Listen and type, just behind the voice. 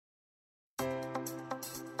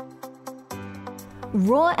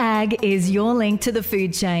Raw Ag is your link to the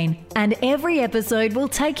food chain, and every episode will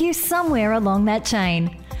take you somewhere along that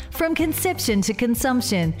chain. From conception to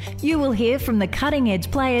consumption, you will hear from the cutting-edge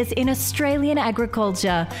players in Australian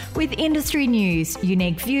agriculture with industry news,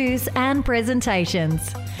 unique views and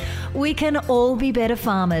presentations. We can all be better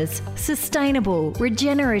farmers, sustainable,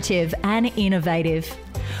 regenerative and innovative.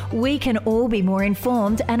 We can all be more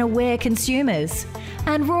informed and aware consumers.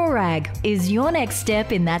 And Raw Ag is your next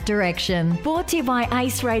step in that direction. Brought to you by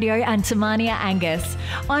Ace Radio and Tamania Angus.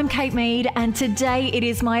 I'm Kate Mead, and today it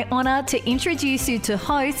is my honour to introduce you to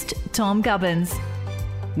host Tom Gubbins.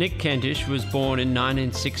 Nick Kentish was born in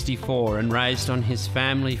 1964 and raised on his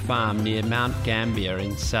family farm near Mount Gambier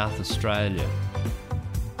in South Australia.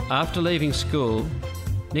 After leaving school,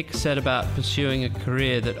 Nick set about pursuing a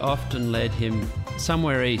career that often led him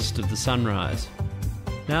somewhere east of the sunrise.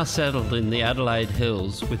 Now settled in the Adelaide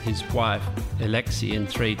Hills with his wife, Alexi, and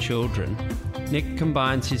 3 children, Nick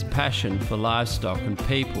combines his passion for livestock and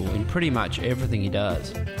people in pretty much everything he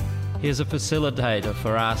does. He is a facilitator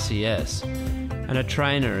for RCS and a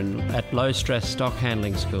trainer at low-stress stock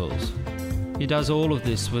handling schools. He does all of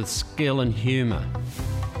this with skill and humour.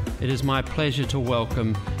 It is my pleasure to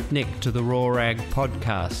welcome Nick to the Raw Ag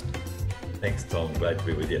podcast. Thanks, Tom. Glad to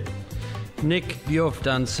be with you. Nick, you've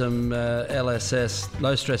done some LSS,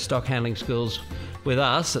 low-stress stock handling schools, with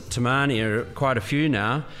us at Tamania, quite a few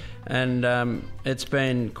now, and it's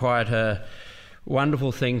been quite a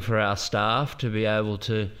wonderful thing for our staff to be able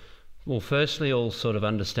to, well, firstly, all sort of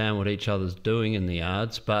understand what each other's doing in the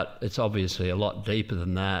yards, but it's obviously a lot deeper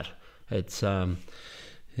than that. It's, to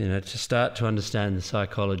start to understand the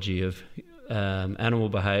psychology of animal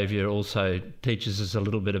behaviour also teaches us a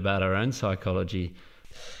little bit about our own psychology.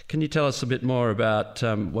 Can you tell us a bit more about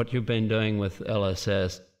what you've been doing with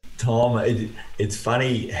LSS? Tom, it's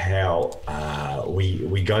funny how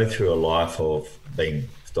we go through a life of being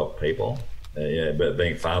stock people, but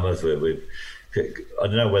being farmers. I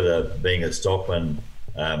don't know whether being a stockman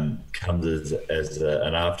comes as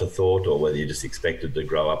an afterthought, or whether you're just expected to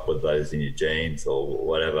grow up with those in your genes or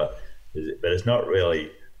whatever. But it's not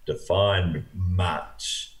really defined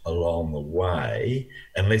much along the way,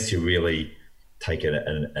 unless you really take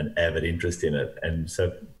an avid interest in it. And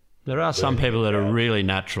so there are some people that are really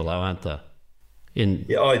natural, though, aren't there?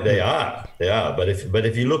 They are. But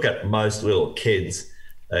if you look at most little kids,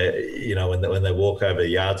 when they walk over the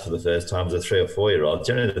yards for the first time as a 3 or 4-year-old,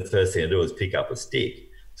 generally the first thing they do is pick up a stick.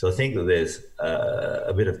 So I think that there's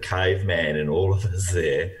a bit of caveman in all of us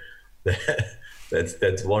there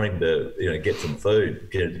that's wanting to get some food,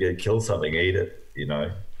 kill something, eat it,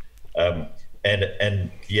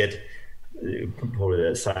 and yet probably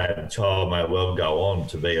that same child may well go on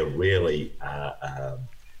to be a really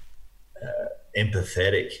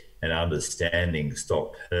empathetic and understanding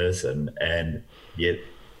stock person, and yet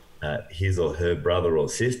his or her brother or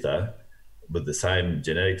sister with the same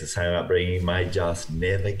genetics, the same upbringing, may just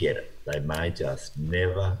never get it. They may just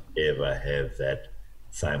never, ever have that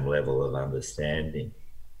same level of understanding.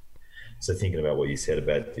 So thinking about what you said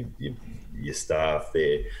about your staff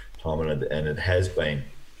there, Tom, and it has been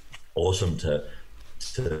awesome to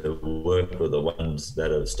work with the ones that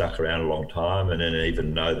have stuck around a long time, and then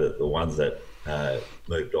even know that the ones that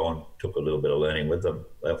moved on took a little bit of learning with them.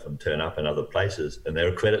 They often turn up in other places, and they're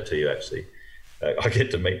a credit to you, actually. I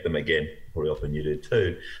get to meet them again, probably often you do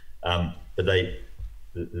too, but they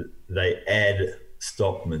add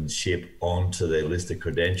stockmanship onto their list of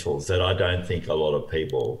credentials that I don't think a lot of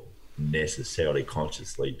people necessarily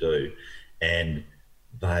consciously do, and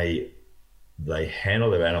they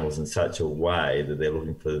handle their animals in such a way that they're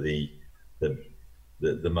looking for the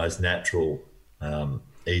most natural,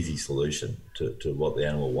 easy solution to what the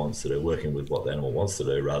animal wants to do, working with what the animal wants to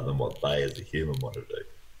do rather than what they as a human want to do.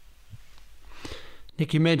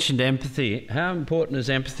 Nick, you mentioned empathy. How important is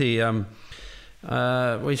empathy?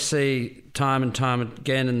 We see time and time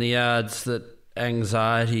again in the yards that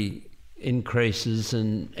anxiety increases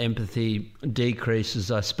and empathy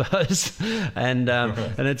decreases, I suppose. and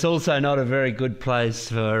it's also not a very good place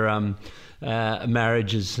for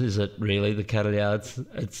marriages, is it really, the cattle yards?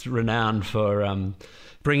 It's renowned for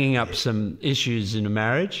bringing up some issues in a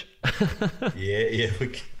marriage. Yeah,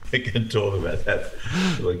 we can talk about that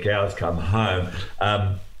when cows come home.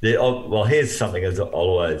 Well, here's something as I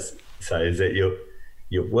always say, is that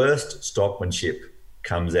your worst stockmanship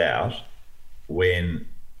comes out when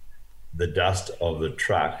the dust of the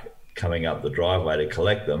truck coming up the driveway to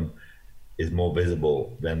collect them is more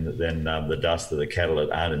visible than the dust of the cattle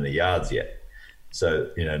that aren't in the yards yet. So,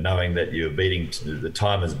 knowing that the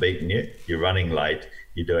time has beaten you, you're running late,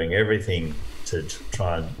 you're doing everything to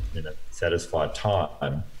try and satisfy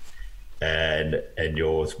time, and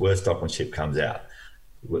your worst stockmanship comes out.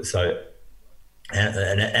 So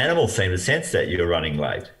an animal seems to sense that you're running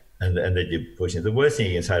late and that you're pushing. The worst thing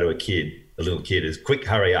you can say to a little kid is quick,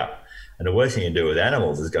 hurry up. And the worst thing you can do with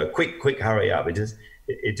animals is go quick, hurry up.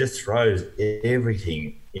 It just throws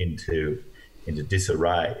everything into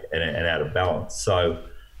disarray and out of balance. So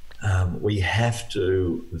we have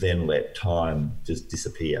to then let time just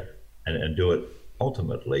disappear and do it.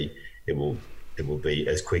 Ultimately, it will be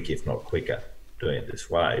as quick, if not quicker, doing it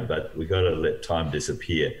this way. But we've got to let time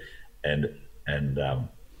disappear and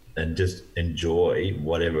just enjoy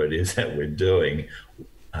whatever it is that we're doing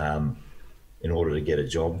in order to get a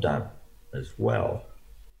job done as well.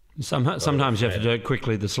 Sometimes you have to do it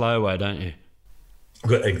quickly the slow way, don't you?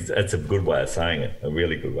 That's a good way of saying it, a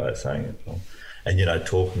really good way of saying it, Tom. And,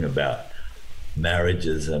 talking about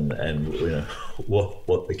marriages and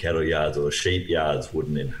what the cattle yards or the sheep yards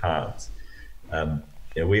wouldn't enhance.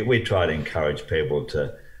 We try to encourage people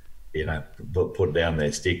to, put down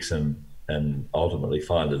their sticks and ultimately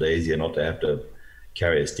find it easier not to have to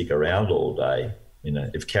carry a stick around all day.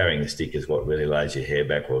 If carrying a stick is what really lays your hair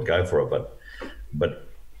back, we'll go for it. But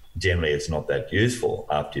generally it's not that useful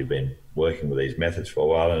after you've been working with these methods for a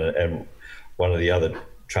while. And one of the other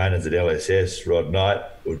trainers at LSS, Rod Knight,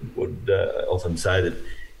 would often say that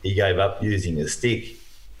he gave up using a stick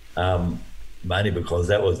mainly because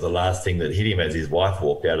that was the last thing that hit him as his wife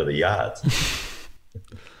walked out of the yards.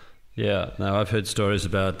 Yeah, no, I've heard stories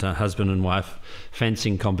about husband and wife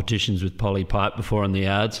fencing competitions with poly pipe before in the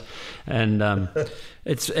yards, and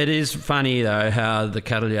it is funny though how the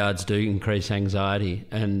cattle yards do increase anxiety,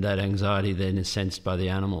 and that anxiety then is sensed by the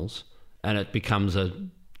animals, and it becomes a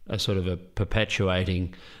sort of a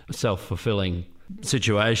perpetuating, self-fulfilling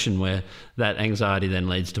situation where that anxiety then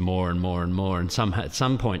leads to more and more and more, and at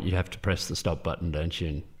some point you have to press the stop button, don't you,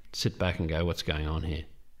 and sit back and go, what's going on here?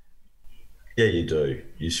 Yeah, you do.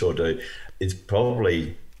 You sure do. It's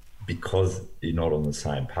probably because you're not on the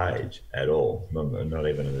same page at all, not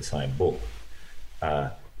even in the same book.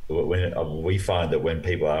 We find that when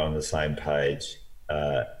people are on the same page,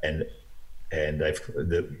 and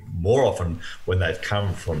more often when they've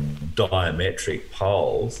come from diametric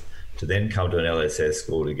poles to then come to an LSS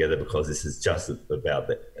school together, because this is just about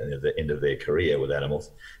the end of their career with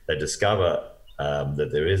animals, they discover that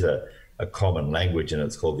there is a common language, and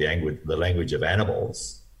it's called the language of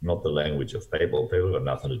animals, not the language of people. People have got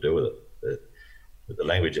nothing to do with it. But the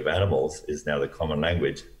language of animals is now the common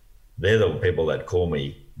language. They're the people that call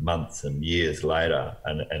me months and years later,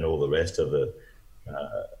 and all the rest of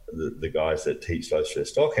the guys that teach low stress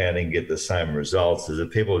stock handling get the same results as the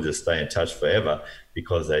people who just stay in touch forever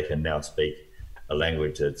because they can now speak a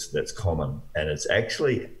language that's common. And it's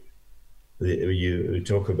actually, you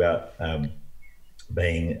talk about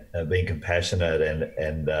being compassionate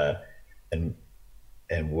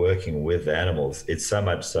and working with animals. It's so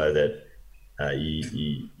much so that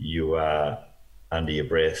you are under your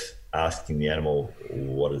breath asking the animal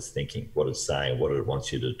what it's thinking, what it's saying, what it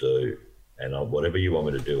wants you to do, and whatever you want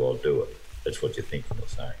me to do, I'll do it. That's what you're thinking or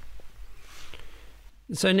saying.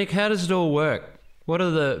 So Nick, how does it all work? What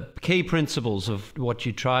are the key principles of what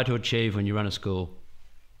you try to achieve when you run a school?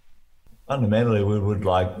 Fundamentally, we would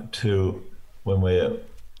like to, when we're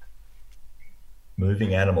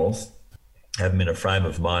moving animals, have them in a frame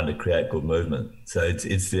of mind to create good movement. So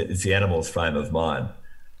it's the animal's frame of mind.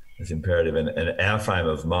 It's imperative, and our frame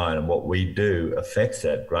of mind and what we do affects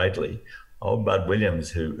that greatly. Old Bud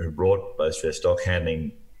Williams, who brought low stress stock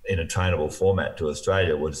handling in a trainable format to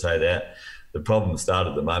Australia, would say that the problem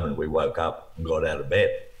started the moment we woke up and got out of bed.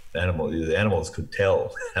 The animals could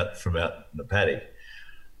tell from out in the paddock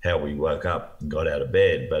how we woke up and got out of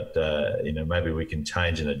bed, but maybe we can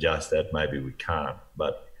change and adjust that, maybe we can't.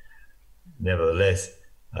 But nevertheless,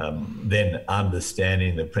 then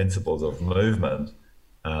understanding the principles of movement.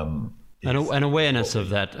 An awareness of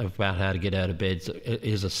that, about how to get out of bed,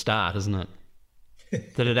 is a start, isn't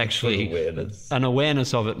it? That it actually, an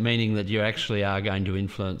awareness of it, meaning that you actually are going to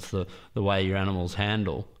influence the way your animals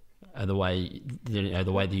handle, the way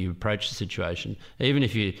that you approach the situation. Even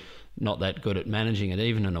if you're not that good at managing it,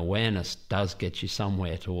 even an awareness does get you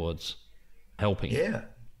somewhere towards helping.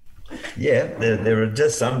 Yeah, there are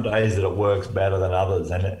just some days that it works better than others,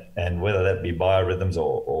 and whether that be biorhythms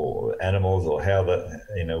or animals, or how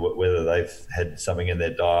whether they've had something in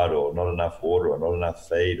their diet or not enough water or not enough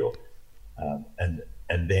feed, or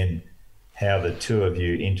and then how the two of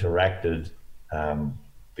you interacted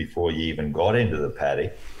before you even got into the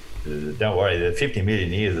paddock. Don't worry, the 50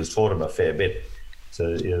 million years has taught them a fair bit.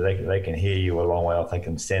 So they can hear you a long way off. They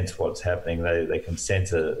can sense what's happening. They can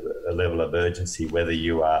sense a level of urgency, whether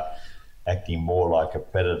you are acting more like a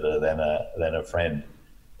predator than a friend,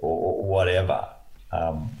 or whatever.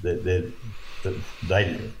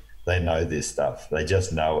 They know this stuff. They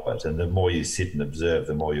just know it, and the more you sit and observe,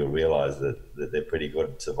 the more you'll realise that they're pretty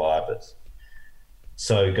good survivors.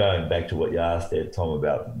 So going back to what you asked there, Tom,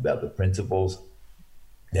 about the principles,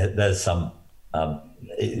 there's some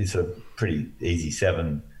it's a pretty easy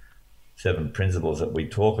seven principles that we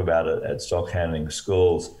talk about at stock handling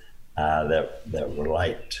schools that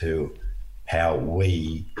relate to how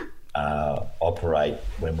we operate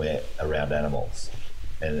when we're around animals.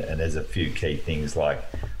 And there's a few key things like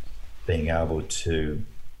being able to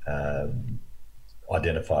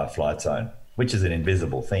identify a flight zone, which is an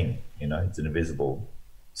invisible thing. It's an invisible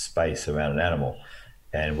space around an animal.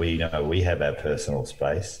 And we know we have our personal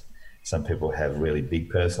space. Some people have really big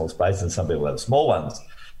personal space and some people have small ones.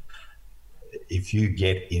 If you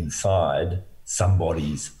get inside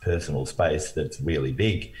somebody's personal space that's really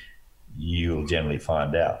big, you'll generally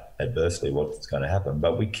find out adversely what's going to happen.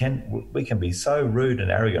 But we can be so rude and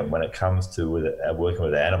arrogant when it comes to working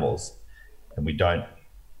with animals, and we don't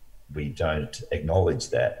acknowledge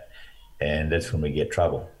that, and that's when we get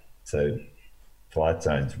trouble. So flight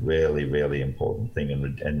zones really, really important thing,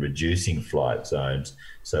 and reducing flight zones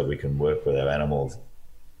so we can work with our animals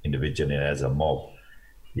individually and as a mob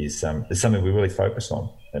is something we really focus on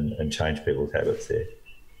and change people's habits there.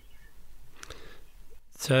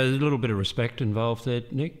 So there's a little bit of respect involved there,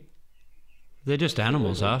 Nick. They're just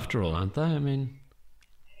animals after all, aren't they? I mean...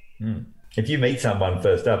 If you meet someone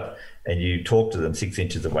first up and you talk to them 6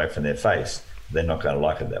 inches away from their face, they're not going to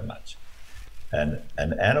like it that much. And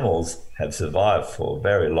animals have survived for a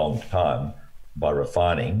very long time by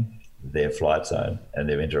refining their flight zone and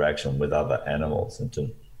their interaction with other animals. And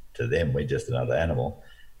to them, we're just another animal.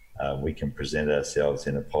 We can present ourselves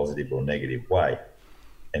in a positive or negative way.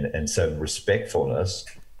 And so respectfulness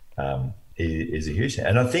is a huge thing.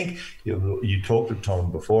 And I think you talked to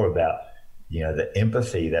Tom before about, the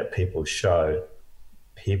empathy that people show.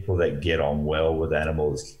 People that get on well with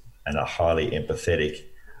animals and are highly empathetic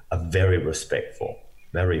are very respectful,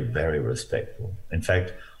 very, very respectful. In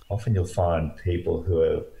fact, often you'll find people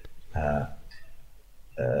who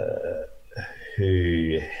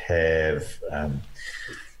have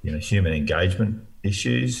human engagement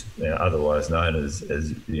issues, otherwise known as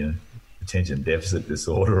attention deficit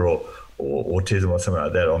disorder or autism or something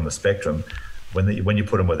like that on the spectrum. When you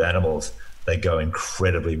put them with animals, they go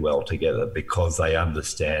incredibly well together because they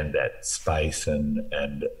understand that space and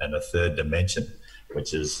a third dimension,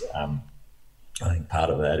 which is I think part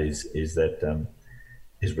of that is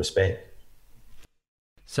respect.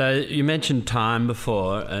 So you mentioned time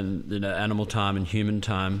before, and animal time and human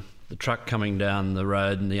time. The truck coming down the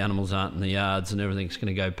road and the animals aren't in the yards and everything's going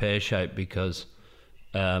to go pear-shaped because,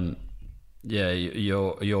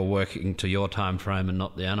 you're working to your time frame and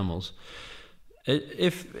not the animals.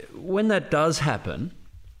 When that does happen,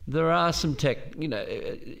 there are some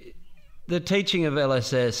the teaching of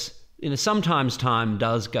LSS. Sometimes time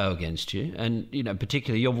does go against you, and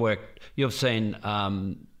particularly you've seen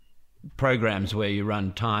programs where you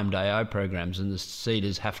run timed AO programs, and the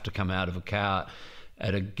seeders have to come out of a cow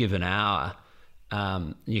at a given hour.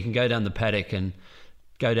 You can go down the paddock and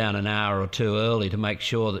go down an hour or two early to make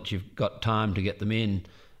sure that you've got time to get them in,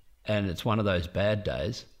 and it's one of those bad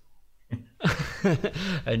days.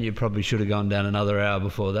 And you probably should have gone down another hour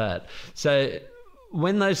before that. So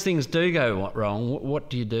when those things do go wrong, what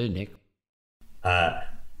do you do, Nick?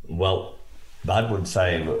 Well, I would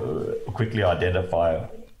say quickly identify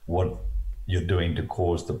what you're doing to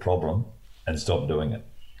cause the problem and stop doing it.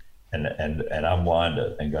 And unwind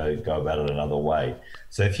it and go about it another way.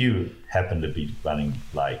 So if you happen to be running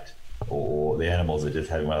late, or the animals are just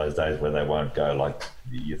having one of those days where they won't go like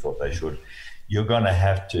you thought they should, you're going to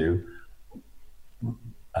have to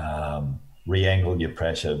re-angle your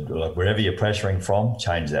pressure. Like wherever you're pressuring from,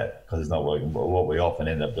 change that because it's not working. But what we often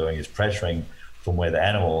end up doing is pressuring from where the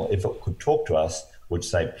animal, if it could talk to us, would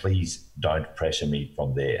say, please don't pressure me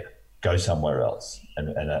from there. Go somewhere else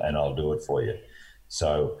and I'll do it for you.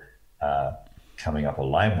 So coming up a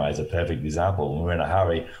laneway is a perfect example. When we're in a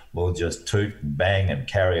hurry, we'll just toot and bang and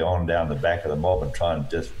carry on down the back of the mob and try and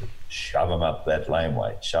just shove them up that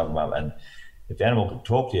laneway, shove them up. And if the animal could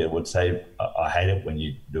talk to you, it would say, I hate it when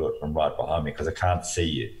you do it from right behind me because I can't see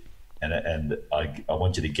you. And I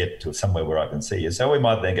want you to get to somewhere where I can see you. So we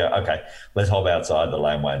might then go, okay, let's hop outside the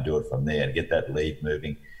laneway and do it from there and get that lead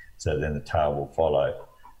moving so then the tail will follow.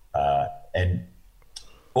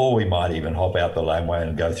 Or we might even hop out the laneway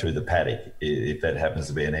and go through the paddock if that happens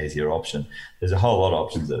to be an easier option. There's a whole lot of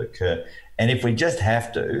options that occur. And if we just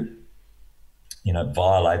have to,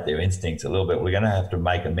 violate their instincts a little bit, we're going to have to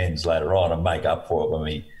make amends later on and make up for it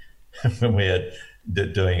when we're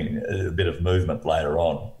doing a bit of movement later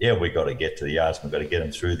on. Yeah, we've got to get to the yards, we've got to get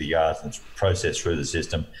them through the yards and process through the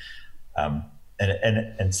system.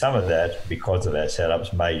 And some of that, because of our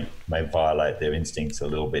setups, may violate their instincts a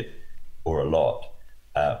little bit or a lot.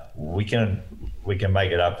 We can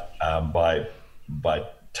make it up by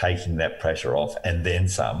taking that pressure off and then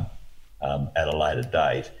some at a later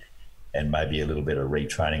date, and maybe a little bit of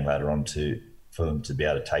retraining later on for them to be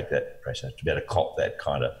able to take that pressure, to be able to cop that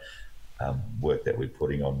kind of work that we're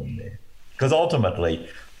putting on them there. Because ultimately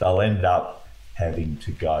they'll end up having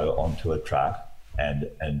to go onto a truck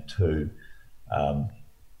and to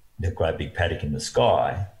the great big paddock in the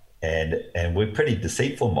sky, and we're pretty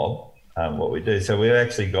deceitful mob, what we do. So we've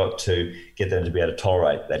actually got to get them to be able to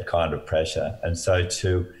tolerate that kind of pressure. And so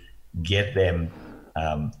to get them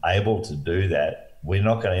able to do that, we're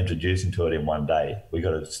not going to introduce them to it in one day. We've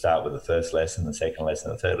got to start with the first lesson, the second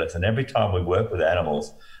lesson, the third lesson. Every time we work with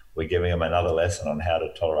animals, we're giving them another lesson on how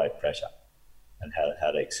to tolerate pressure and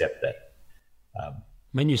how to accept that.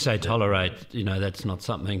 When you say tolerate, that's not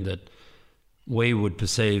something that we would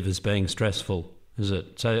perceive as being stressful, is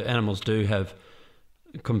it? So animals do have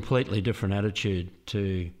a completely different attitude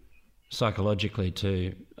psychologically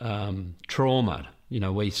to trauma.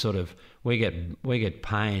 We get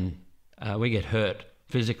pain, we get hurt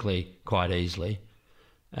physically quite easily,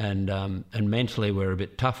 and mentally we're a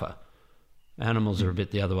bit tougher. Animals are a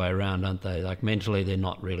bit the other way around, aren't they? Like mentally, they're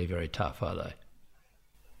not really very tough, are they?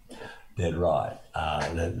 They're right. I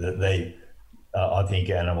think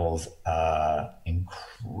animals are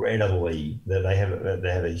incredibly. They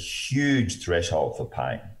have a huge threshold for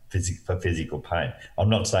pain, for physical pain. I'm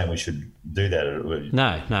not saying we should do that.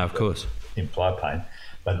 No, of course. Imply pain,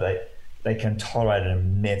 but they can tolerate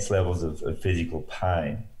immense levels of physical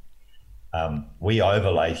pain. We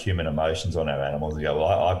overlay human emotions on our animals and go, well,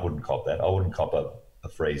 I wouldn't cop that. I wouldn't cop a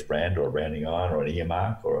freeze brand or a branding iron or an ear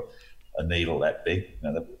mark or a needle that big.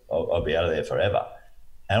 I'll be out of there forever.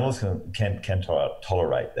 Animals can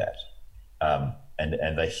tolerate that,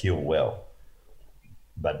 and they heal well.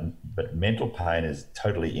 But mental pain is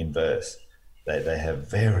totally inverse. They have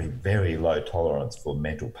very, very low tolerance for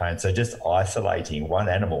mental pain. So just isolating one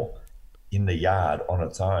animal in the yard on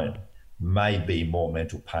its own may be more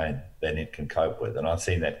mental pain than it can cope with. And I've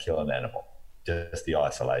seen that kill an animal, just the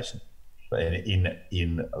isolation,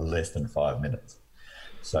 in less than 5 minutes.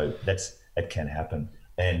 So that can happen.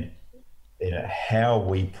 And how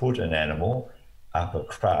we put an animal up a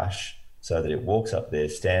crush so that it walks up there,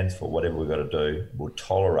 stands for whatever we've got to do, will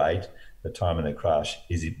tolerate the time in the crush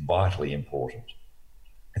is vitally important.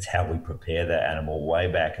 It's how we prepare that animal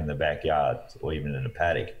way back in the backyard or even in a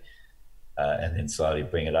paddock, and then slowly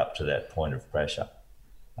bring it up to that point of pressure.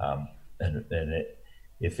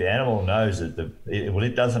 If the animal knows that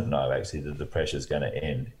it doesn't know actually that the pressure is going to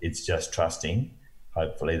end. It's just trusting,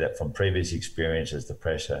 hopefully, that from previous experiences the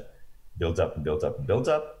pressure builds up and builds up and builds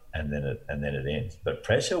up, and then it ends. But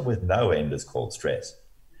pressure with no end is called stress,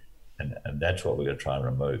 and that's what we're going to try and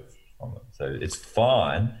remove from them. So it's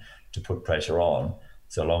fine to put pressure on,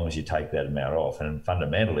 so long as you take that amount off. And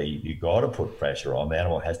fundamentally, you got to put pressure on. The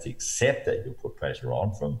animal has to accept that you'll put pressure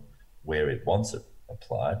on from where it wants it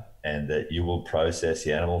applied, and that you will process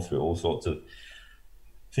the animal through all sorts of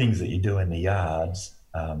things that you do in the yards.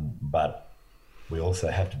 But we also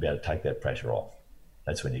have to be able to take that pressure off.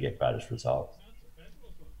 That's when you get greatest results.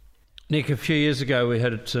 Nick, a few years ago, we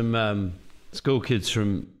had some school kids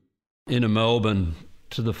from inner Melbourne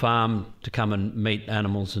to the farm to come and meet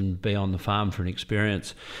animals and be on the farm for an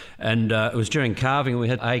experience. And it was during calving. We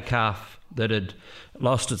had a calf that had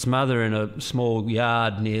lost its mother in a small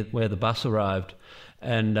yard near where the bus arrived.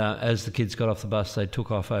 And as the kids got off the bus, they took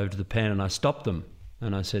off over to the pen, and I stopped them.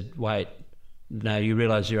 And I said, wait, now you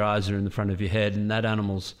realise your eyes are in the front of your head, and that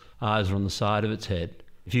animal's eyes are on the side of its head.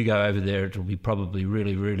 If you go over there, it'll be probably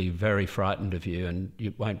really, really very frightened of you, and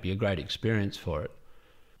it won't be a great experience for it.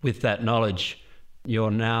 With that knowledge,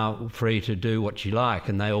 you're now free to do what you like.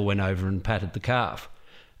 And they all went over and patted the calf.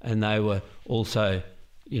 And they were also,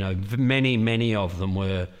 many, many of them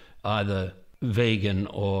were either vegan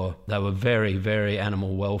or they were very, very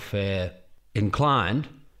animal welfare inclined.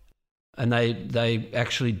 And they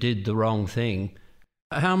actually did the wrong thing.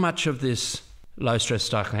 How much of this low stress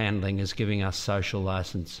style handling is giving us social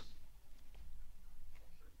license?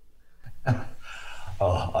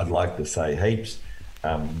 I'd like to say heaps,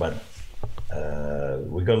 but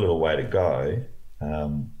we've got a little way to go.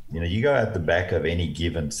 You go out the back of any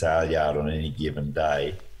given sale yard on any given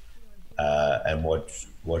day and watch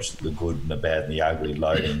the good and the bad and the ugly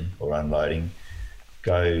loading or unloading.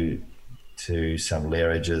 Go to some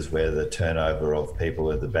lairages where the turnover of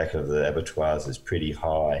people at the back of the abattoirs is pretty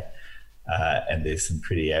high, and there's some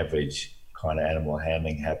pretty average kind of animal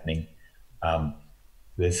handling happening.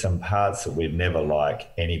 There's some parts that we'd never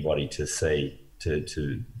like anybody to see.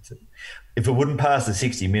 If it wouldn't pass the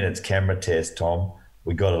 60 minutes camera test, Tom,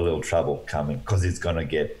 we got a little trouble coming, because it's going to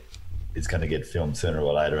get filmed sooner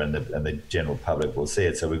or later, and the general public will see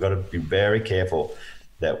it. So we've got to be very careful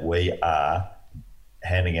that we are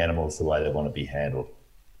handling animals the way they want to be handled.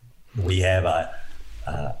 We have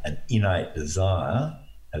an innate desire,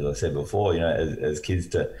 as I said before, as kids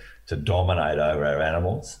to dominate over our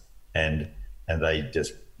animals, and they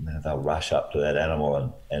just they'll rush up to that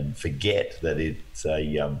animal and forget that it's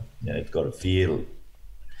it's got a fear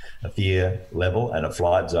level and a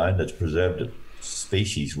flight zone that's preserved a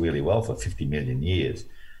species really well for 50 million years.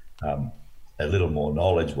 A little more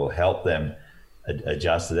knowledge will help them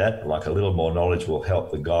adjust to that. Like a little more knowledge will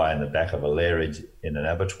help the guy in the back of a lairage in an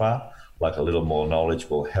abattoir. Like a little more knowledge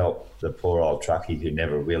will help the poor old truckie who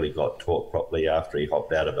never really got taught properly after he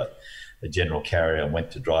hopped out of a general carrier and went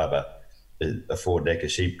to drive a 4-decker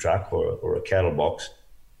sheep truck or a cattle box.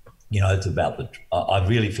 It's about I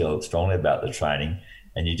really feel strongly about the training,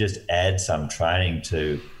 and you just add some training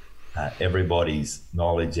to everybody's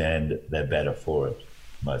knowledge and they're better for it.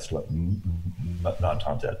 9 times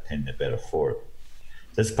out of 10, they're better for it.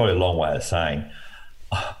 That's probably a long way of saying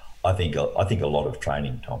I think a lot of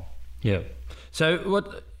training, Tom. Yeah. So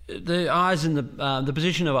what the eyes in the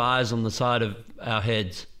position of eyes on the side of our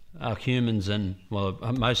heads, our humans, and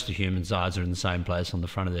most of humans' eyes are in the same place on the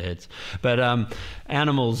front of their heads. But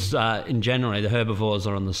animals in general, the herbivores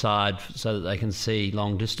are on the side so that they can see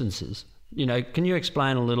long distances. Can you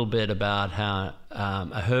explain a little bit about how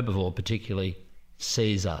a herbivore particularly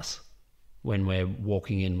sees us when we're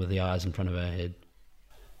walking in with the eyes in front of our head?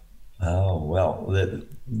 Oh, well,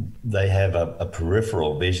 they have a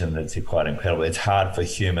peripheral vision that's quite incredible. It's hard for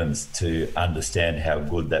humans to understand how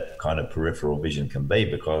good that kind of peripheral vision can be,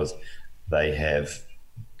 because they have,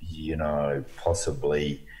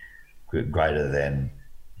 possibly greater than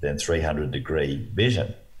 300-degree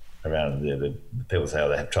vision around the people say,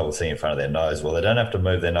 they have trouble seeing in front of their nose. Well, they don't have to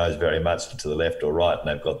move their nose very much to the left or right, and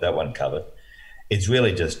they've got that one covered. It's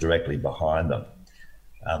really just directly behind them.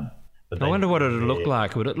 I wonder what it would look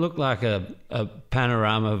like. Would it look like a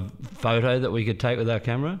panorama photo that we could take with our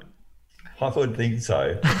camera? I would think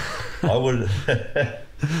so. I would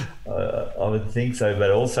think so,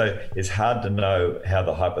 but also it's hard to know how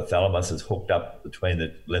the hypothalamus is hooked up between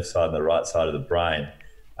the left side and the right side of the brain,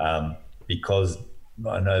 because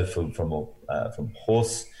I know from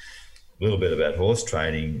horse, a little bit about horse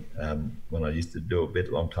training, when I used to do a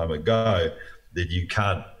long time ago, that you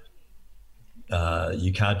can't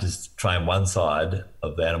just train one side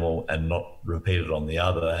of the animal and not repeat it on the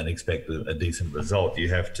other and expect a decent result. You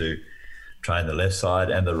have to train the left side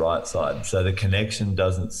and the right side. So the connection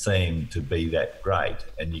doesn't seem to be that great,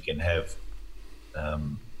 and you can have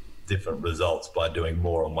different results by doing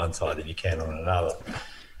more on one side than you can on another.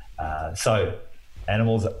 So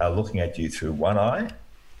animals are looking at you through one eye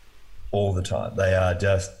all the time. They are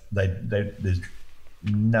just, there's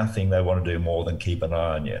nothing they want to do more than keep an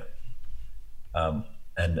eye on you.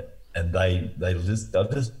 And they'll just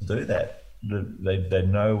do that. They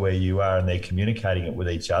know where you are, and they're communicating it with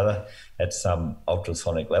each other at some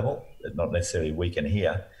ultrasonic level that not necessarily we can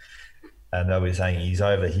hear. And they'll be saying, he's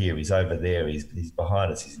over here, he's over there, he's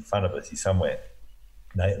behind us, he's in front of us, he's somewhere.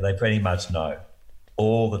 They pretty much know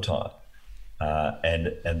all the time.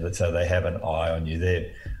 And so they have an eye on you.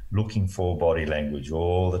 They're looking for body language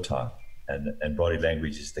all the time. And body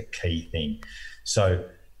language is the key thing. So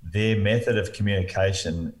their method of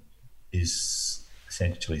communication is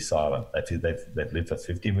essentially silent. They've lived for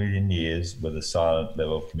 50 million years with a silent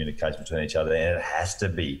level of communication between each other, and it has to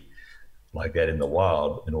be like that in the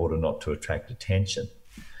wild in order not to attract attention.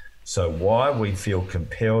 So why we feel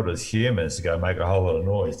compelled as humans to go make a whole lot of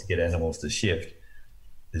noise to get animals to shift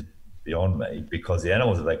is beyond me, because the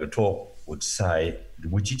animals, if they could talk, would say,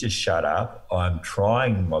 would you just shut up? I'm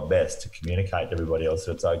trying my best to communicate to everybody else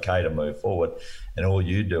that it's okay to move forward, and all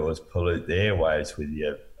you do is pollute the airwaves with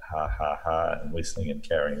your ha, ha, ha, and whistling and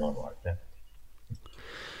carrying on like that.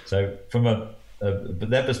 So from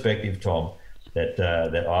that perspective, Tom,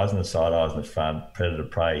 that eyes on the side, eyes on the front,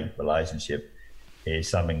 predator-prey relationship is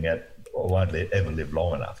something that I won't ever live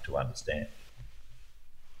long enough to understand.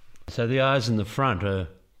 So the eyes in the front are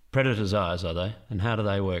predators' eyes, are they? And how do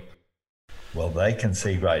they work? Well, they can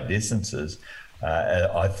see great distances.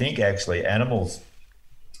 I think actually animals'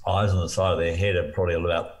 eyes on the side of their head are probably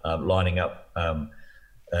about lining up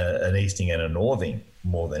an easting and a northing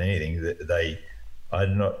more than anything.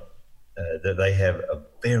 that they have a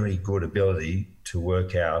very good ability to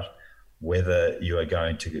work out whether you are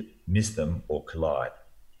going to miss them or collide.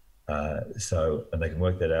 And they can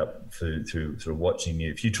work that out through sort of watching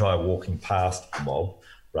you. If you try walking past a mob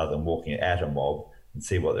rather than walking at a mob and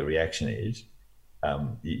see what the reaction is,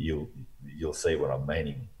 you'll see what I'm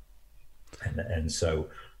meaning. And so,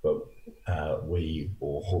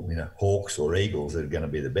 hawks or eagles are going to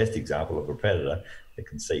be the best example of a predator that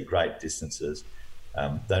can see great distances.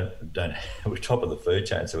 We're top of the food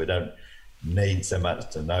chain, so we don't need so much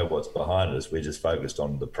to know what's behind us. We're just focused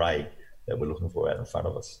on the prey that we're looking for out in front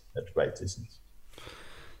of us at a great distance.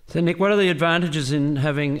 So, Nick, what are the advantages in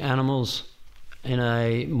having animals in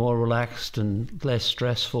a more relaxed and less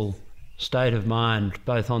stressful state of mind,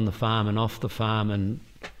 both on the farm and off the farm, and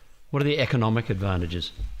what are the economic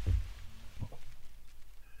advantages?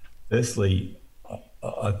 Firstly,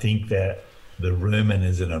 I think that the rumen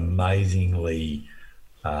is an amazingly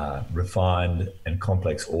refined and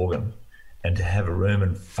complex organ, and to have a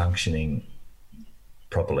rumen functioning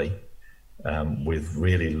properly with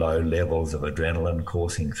really low levels of adrenaline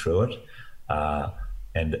coursing through it,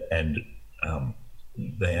 and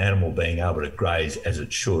the animal being able to graze as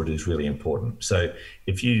it should is really important. So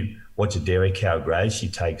if you watch a dairy cow graze, she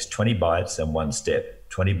takes 20 bites and one step,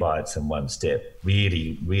 20 bites and one step,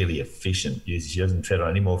 really, really efficient. She doesn't tread on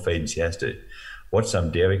any more feed than she has to. Watch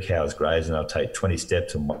some dairy cows graze and they'll take 20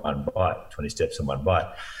 steps and one bite, 20 steps and one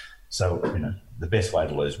bite. So, the best way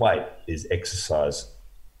to lose weight is exercise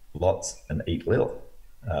lots and eat little.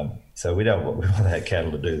 So we want our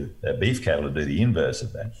cattle to do, our beef cattle to do the inverse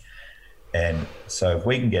of that. And so if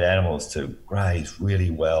we can get animals to graze really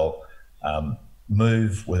well,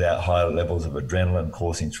 move without high levels of adrenaline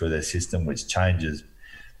coursing through their system, which changes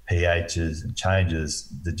pHs and changes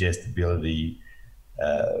digestibility,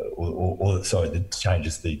 that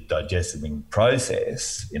changes the digesting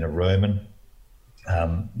process in a rumen,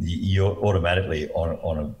 you're automatically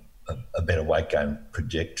on a better weight gain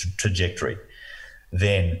trajectory.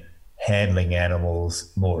 Then handling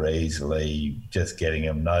animals more easily, just getting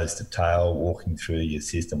them nose to tail, walking through your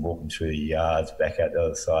system, walking through the yards, back out the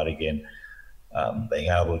other side again, being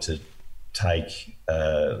able to take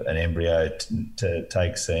an embryo to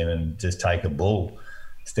take semen, just take a bull.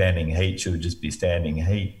 Standing heat should just be standing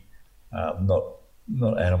heat, not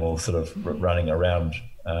animals sort of running around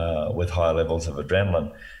with high levels of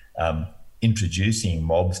adrenaline. Introducing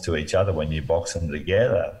mobs to each other when you box them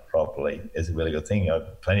together properly is a really good thing.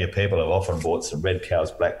 Plenty of people have often bought some red cows,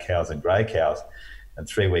 black cows and grey cows, and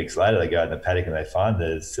 3 weeks later they go in the paddock and they find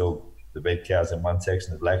there's still the red cows in one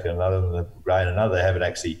section, the black in another, and the grey in another. They haven't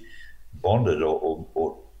actually bonded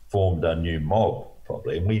or formed a new mob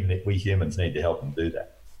properly, and we humans need to help them do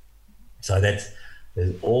that. So there's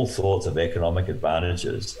all sorts of economic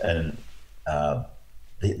advantages, and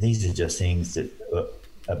these are just things that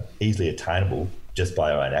are easily attainable just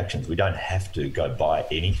by our own actions. We don't have to go buy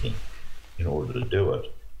anything in order to do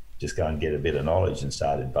it. Just go and get a bit of knowledge and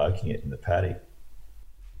start invoking it in the paddock.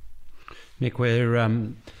 Nick,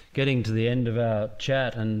 we're getting to the end of our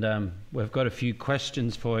chat, and we've got a few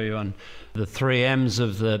questions for you on the 3 M's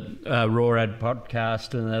of the RAWRAD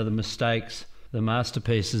podcast, and they're the mistakes, the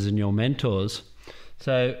masterpieces, and your mentors.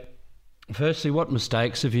 So, firstly, what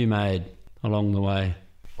mistakes have you made along the way?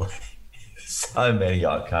 So many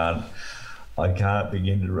I can't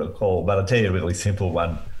begin to recall, but I'll tell you a really simple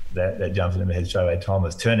one that jumps into my head straight away. Tom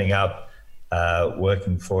was turning up,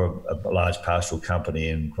 working for a large pastoral company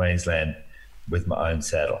in Queensland with my own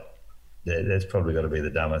saddle. That's probably got to be the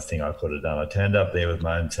dumbest thing I could have done. I turned up there with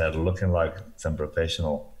my own saddle, looking like some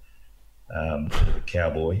professional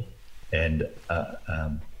cowboy, and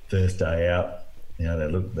first day out,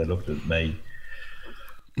 they looked at me.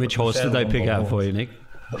 Which horse did they pick out for you, Nick?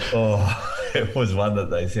 Oh, it was one that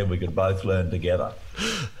they said we could both learn together.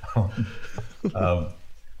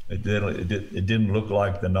 It didn't look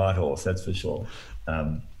like the night horse, that's for sure.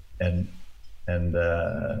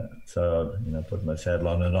 So put my saddle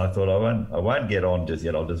on, and I thought I won't get on just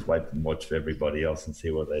yet. I'll just wait and watch for everybody else and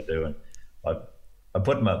see what they do. And I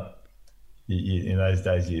put them up. In those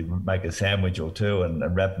days, you make a sandwich or two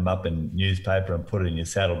and wrap them up in newspaper and put it in your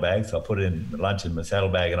saddlebag. So I put it in lunch in my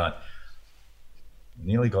saddlebag, and I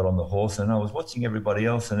nearly got on the horse, and I was watching everybody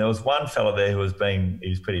else, and there was one fella there who was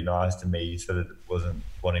pretty nice to me. He sort of wasn't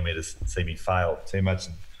wanting me to see me fail too much.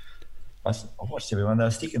 And I watched everyone. They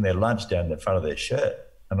were sticking their lunch down the front of their shirt,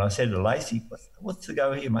 and I said to Lacey, "What's the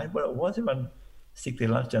go here, mate? Why does everyone stick their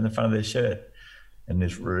lunch down the front of their shirt?" And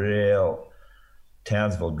this real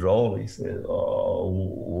Townsville drawl, he said, "Oh,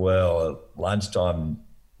 well, at lunchtime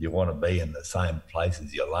you want to be in the same place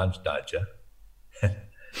as your lunch, don't you?"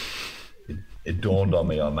 it dawned on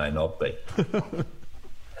me I may not be.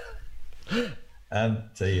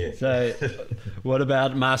 So what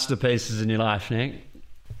about masterpieces in your life, Nick?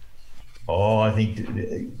 I think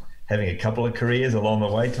having a couple of careers along the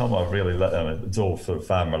way, Tom, I've really, it's all sort of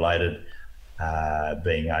farm related,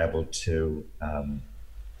 being able to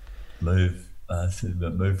move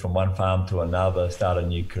from one farm to another, start a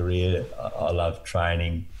new career. I love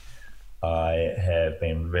training. I have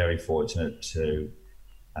been very fortunate to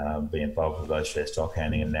be involved with those fair stock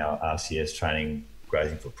handling and now RCS training,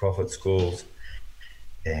 grazing for profit schools,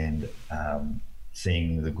 and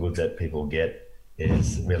seeing the goods that people get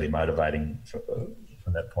is really motivating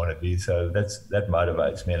from that point of view. So that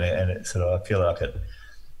motivates me, and it sort of, I feel like it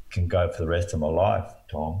can go for the rest of my life,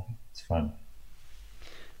 Tom. It's fun.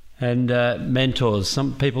 And mentors,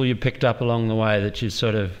 some people you picked up along the way that you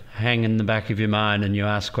sort of hang in the back of your mind and you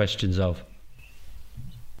ask questions of?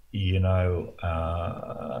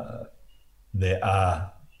 There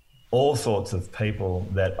are all sorts of people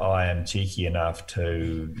that I am cheeky enough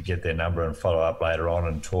to get their number and follow up later on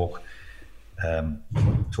and talk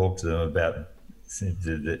to them about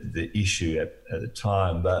the issue at the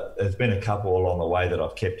time. But there's been a couple along the way that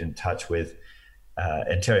I've kept in touch with,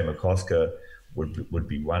 and Terry McCosker would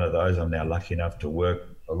be one of those. I'm now lucky enough to work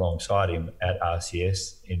alongside him at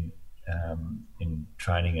RCS in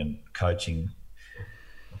training and coaching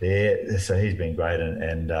there. So he's been great,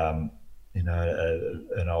 and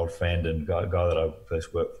an old friend and guy that I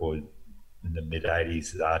first worked for in the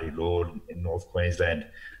mid-'80s, Artie Lord in North Queensland,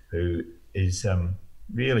 who is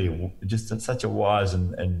really just such a wise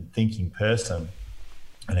and thinking person.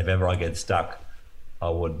 And if ever I get stuck,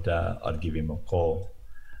 I'd give him a call.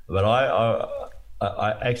 But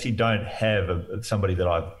I actually don't have somebody that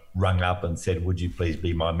I've rung up and said, would you please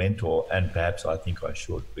be my mentor? And perhaps I think I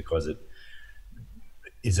should, because it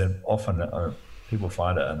isn't often, people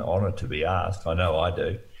find it an honour to be asked. I know I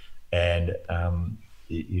do. And,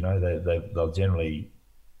 they'll generally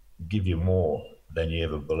give you more than you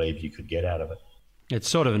ever believed you could get out of it. It's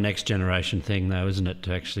sort of a next generation thing, though, isn't it,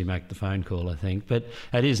 to actually make the phone call, I think. But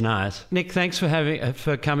it is nice. Nick, thanks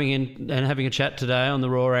for coming in and having a chat today on the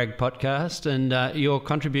Raw Ag podcast, and your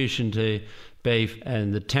contribution to beef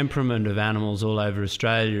and the temperament of animals all over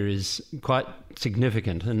Australia is quite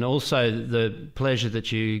significant, and also the pleasure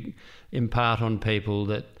that you impart on people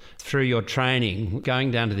that through your training,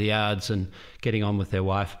 going down to the yards and getting on with their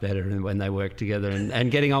wife better and when they work together,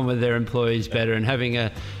 and getting on with their employees better and having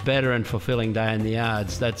a better and fulfilling day in the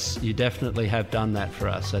yards. You definitely have done that for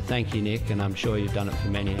us. So thank you, Nick, and I'm sure you've done it for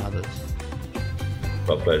many others.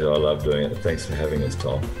 My pleasure. I love doing it. Thanks for having us,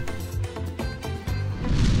 Tom.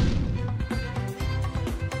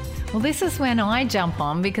 Well, this is when I jump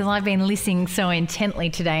on, because I've been listening so intently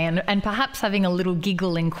today and perhaps having a little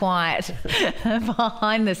giggle in quiet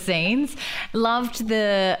behind the scenes. Loved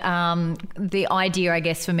the idea, I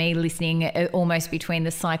guess, for me, listening almost between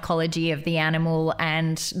the psychology of the animal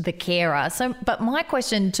and the carer. So, but my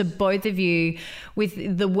question to both of you,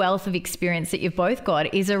 with the wealth of experience that you've both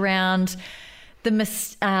got, is around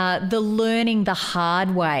the learning the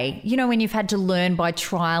hard way, when you've had to learn by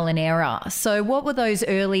trial and error. So what were those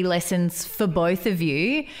early lessons for both of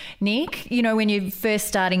you? Nick, when you're first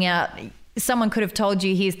starting out, someone could have told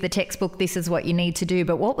you, here's the textbook, this is what you need to do.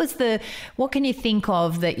 But what can you think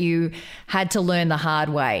of that you had to learn the hard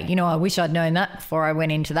way? I wish I'd known that before I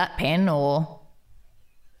went into that pen, or...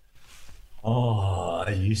 I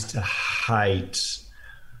used to hate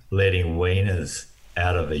letting weaners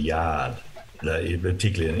out of a yard,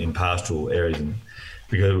 particularly in pastoral areas,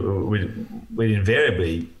 because we'd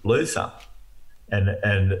invariably lose some, and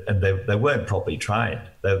they weren't properly trained.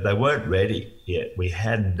 They weren't ready yet. We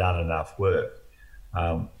hadn't done enough work,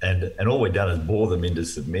 and all we'd done is bore them into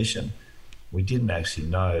submission. We didn't actually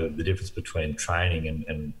know the difference between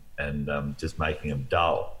training and just making them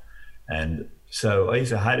dull. And so I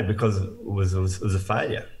used to hate it because it was a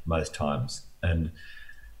failure most times. And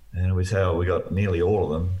we say, we got nearly all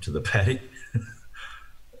of them to the paddock.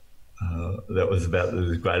 That was about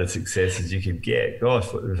as great a success as you could get. Gosh,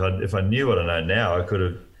 if I knew what I know now, I could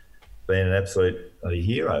have been an absolute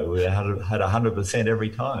hero. We had 100% every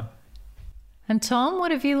time. And Tom,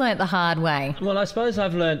 what have you learnt the hard way? Well, I suppose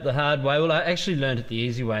I've learnt the hard way. Well, I actually learnt it the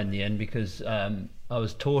easy way in the end, because I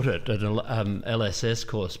was taught it at an LSS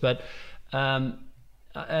course. But and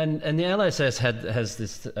the LSS has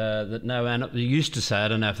this that no animal. They used to say, I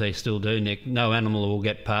don't know if they still do, Nick, no animal will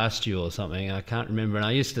get past you or something. I can't remember. And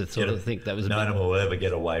I used to sort of think that was no animal will ever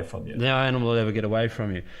get away from you. No animal will ever get away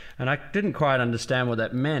from you. And I didn't quite understand what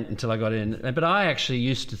that meant until I got in. But I actually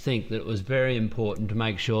used to think that it was very important to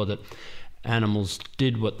make sure that animals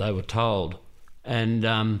did what they were told. And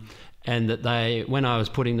and that they, when I was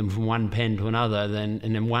putting them from one pen to another, and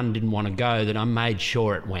then one didn't want to go, then I made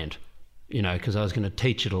sure it went, because I was going to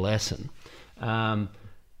teach it a lesson. And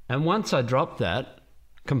once I dropped that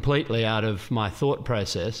completely out of my thought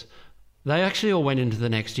process, they actually all went into the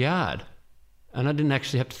next yard, and I didn't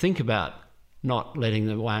actually have to think about not letting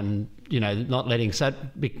the one, not letting. So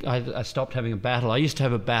I stopped having a battle. I used to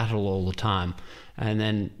have a battle all the time, and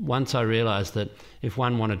then once I realised that if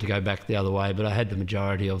one wanted to go back the other way, but I had the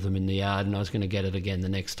majority of them in the yard, and I was going to get it again the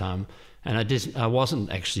next time, and I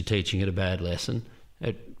wasn't actually teaching it a bad lesson.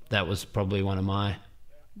 That was probably one of my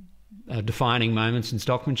defining moments in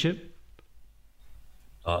stockmanship.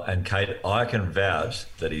 And Kate, I can vouch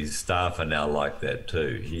that his staff are now like that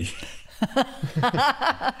too.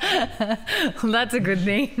 Well, that's a good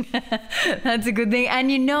thing. That's a good thing.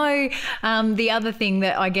 And the other thing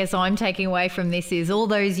that I guess I'm taking away from this is all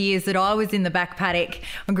those years that I was in the back paddock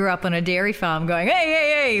and grew up on a dairy farm going,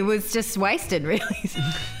 hey, was just wasted, really.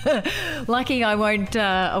 Lucky I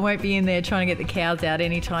won't be in there trying to get the cows out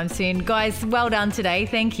anytime soon. Guys, well done today.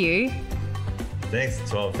 Thank you. Thanks,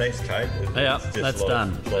 Tom. Thanks, Kate. Yeah, that's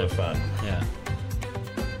done. A lot of fun. Yeah.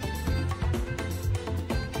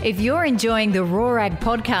 If you're enjoying the Raw Ag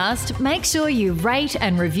podcast, make sure you rate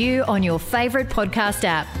and review on your favourite podcast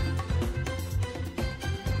app.